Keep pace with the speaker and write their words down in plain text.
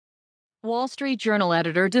Wall Street Journal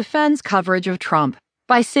editor defends coverage of Trump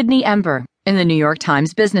by Sydney Ember in the New York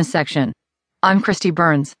Times business section. I'm Christy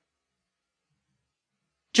Burns.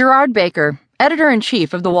 Gerard Baker,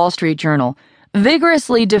 editor-in-chief of the Wall Street Journal,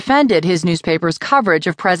 vigorously defended his newspaper's coverage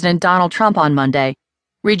of President Donald Trump on Monday,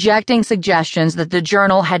 rejecting suggestions that the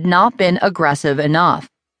Journal had not been aggressive enough.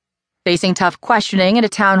 Facing tough questioning at a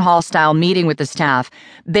town hall-style meeting with the staff,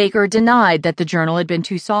 Baker denied that the Journal had been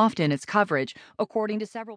too soft in its coverage, according to several